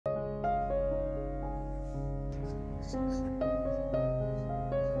Bibi,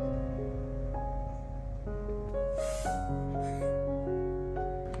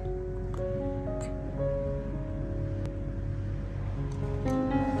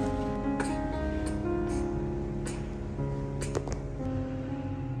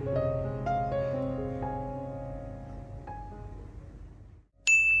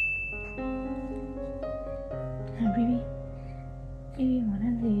 Bibi muốn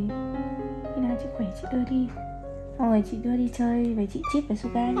ăn gì? Khi nào chị khỏe chị đưa đi. Rồi chị đưa đi chơi với chị Chip và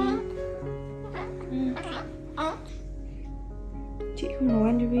Suga nhé. Chị không nấu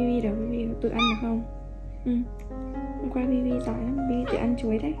ăn cho Bibi đâu, Bibi tự ăn được không? Hôm qua Bibi giỏi lắm, Bibi tự ăn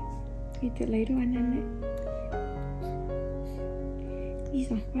chuối đấy. Bibi tự lấy đồ ăn đấy. Bibi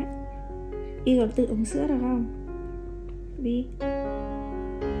giỏi quá. Bibi có tự uống sữa được không? Bibi,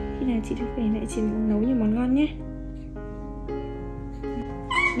 khi nào chị được về lại chị nấu nhiều món ngon nhé.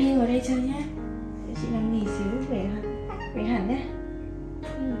 Bibi vào đây chơi nhé. Để chị nằm nghỉ xíu về hẳn nhé.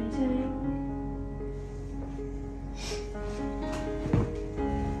 Bibi vào đây chơi.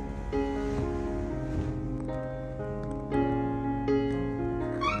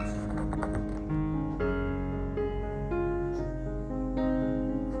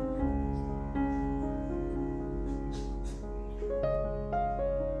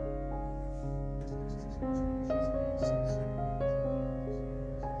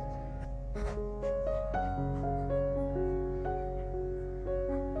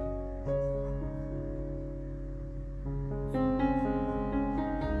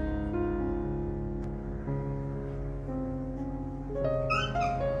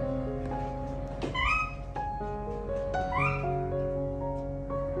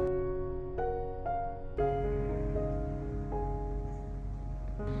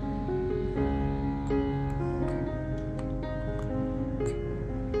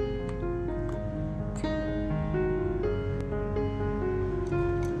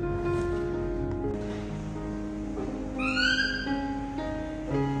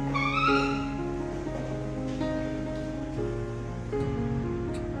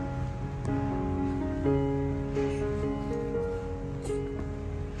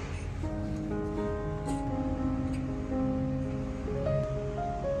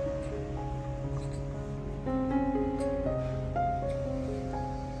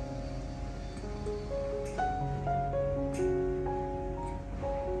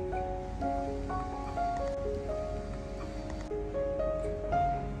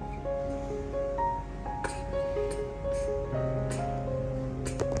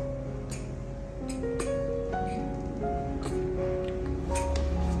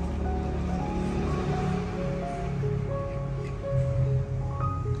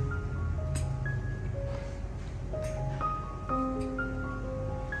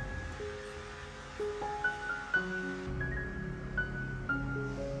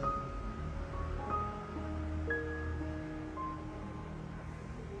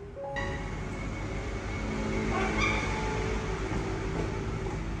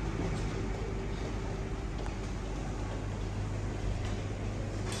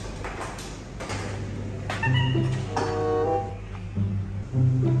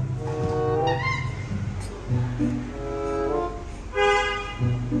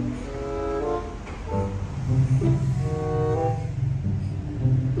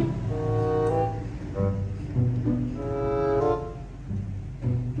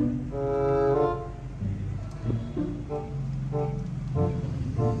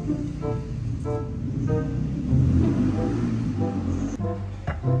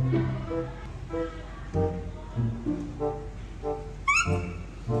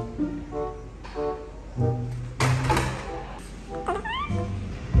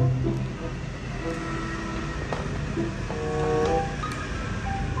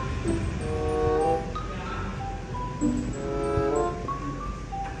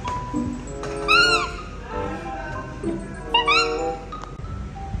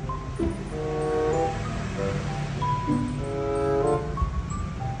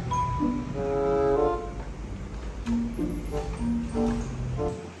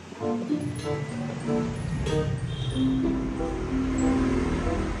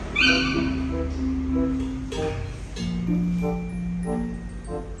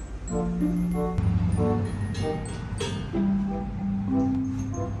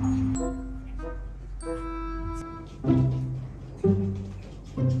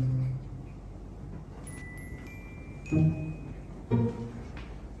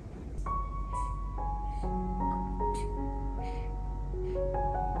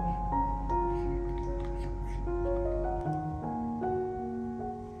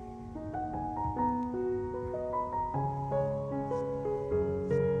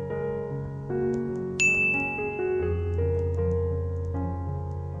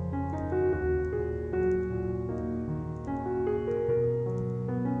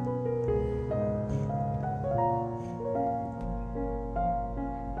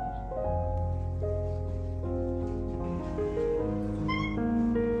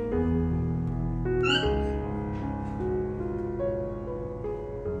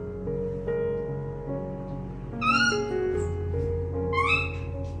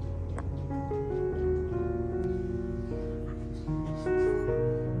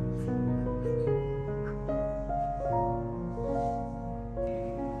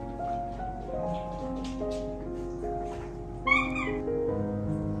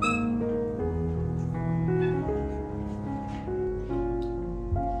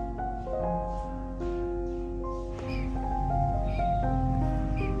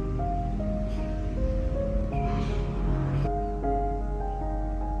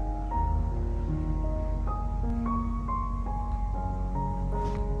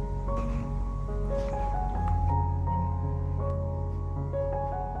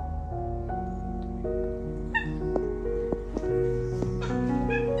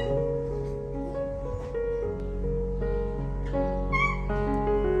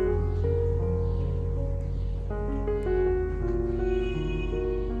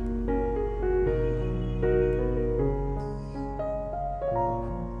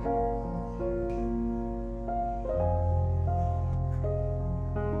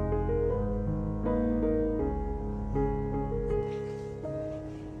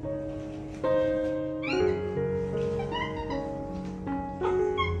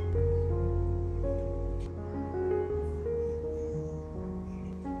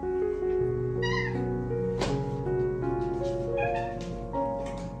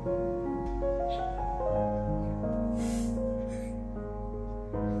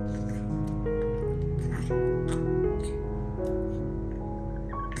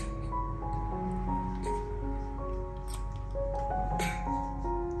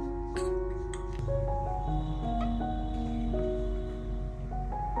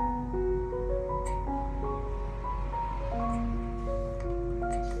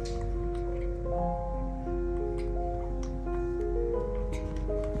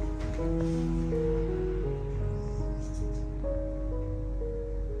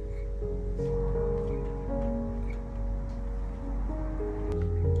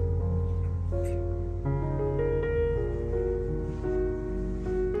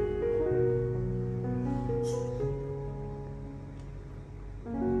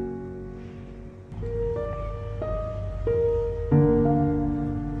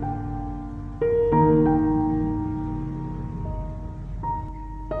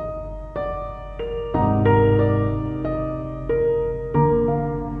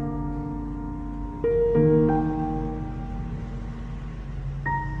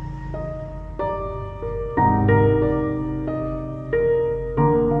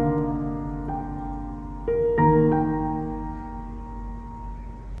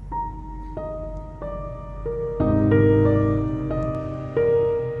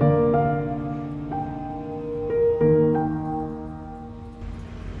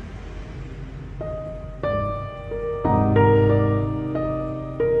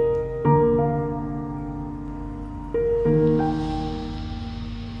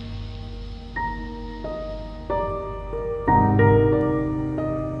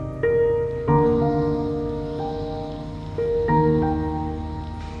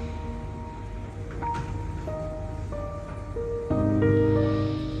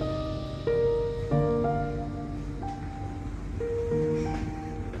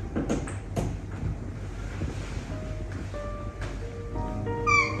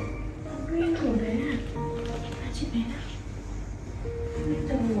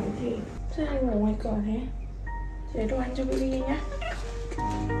 thế. Chị để đồ ăn cho Bibi nhá.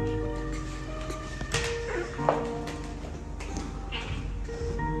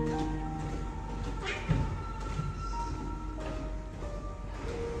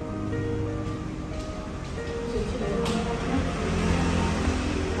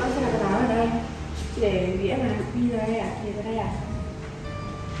 Để đĩa là đi ra đây à? Để ra đây à?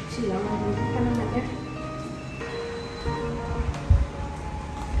 Chỉ là mình căn mặt nhé.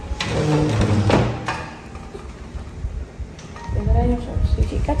 Để ra đây cho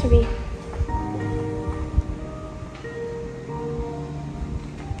chị cắt cho Bi.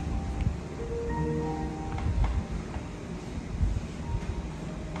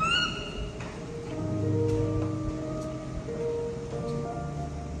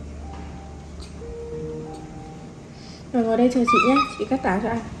 Rồi ngồi đây chờ chị nhé, chị cắt táo cho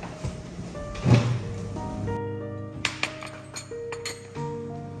anh.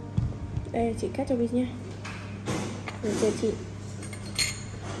 Đây chị cắt cho Bi nhé. Rồi chờ chị.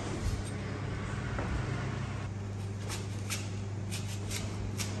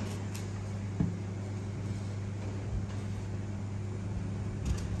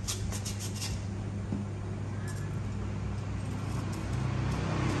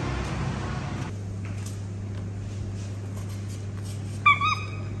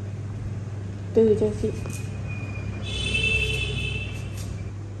 Từ cho chị.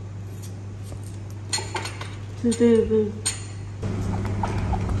 Từ.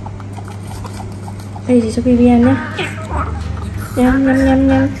 Đây chị cho Bibi ăn nhé. Nhâm.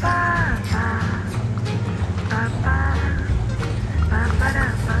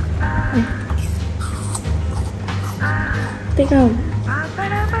 Thích không?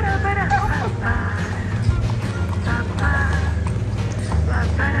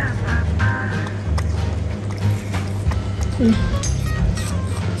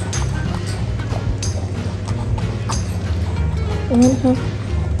 Ngon không?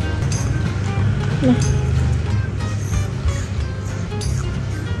 Này.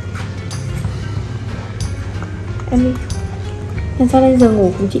 Em đi. Em sang lên giường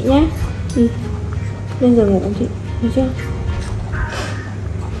ngủ cùng chị nhé. Đi. Lên giường ngủ cùng chị, được chưa?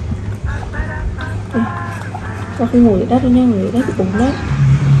 Con không ngủ dưới đất đâu nha, ngủ dưới đất bị bùng đấy.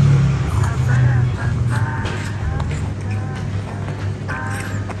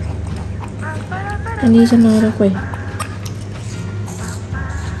 Anh đi cho nó ra quỷ.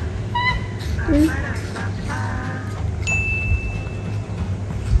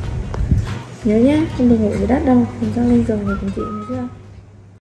 Nhớ nhá, không được ngủ dưới đất đâu, mình cho lên giường ngủ cùng chị, nhớ chưa?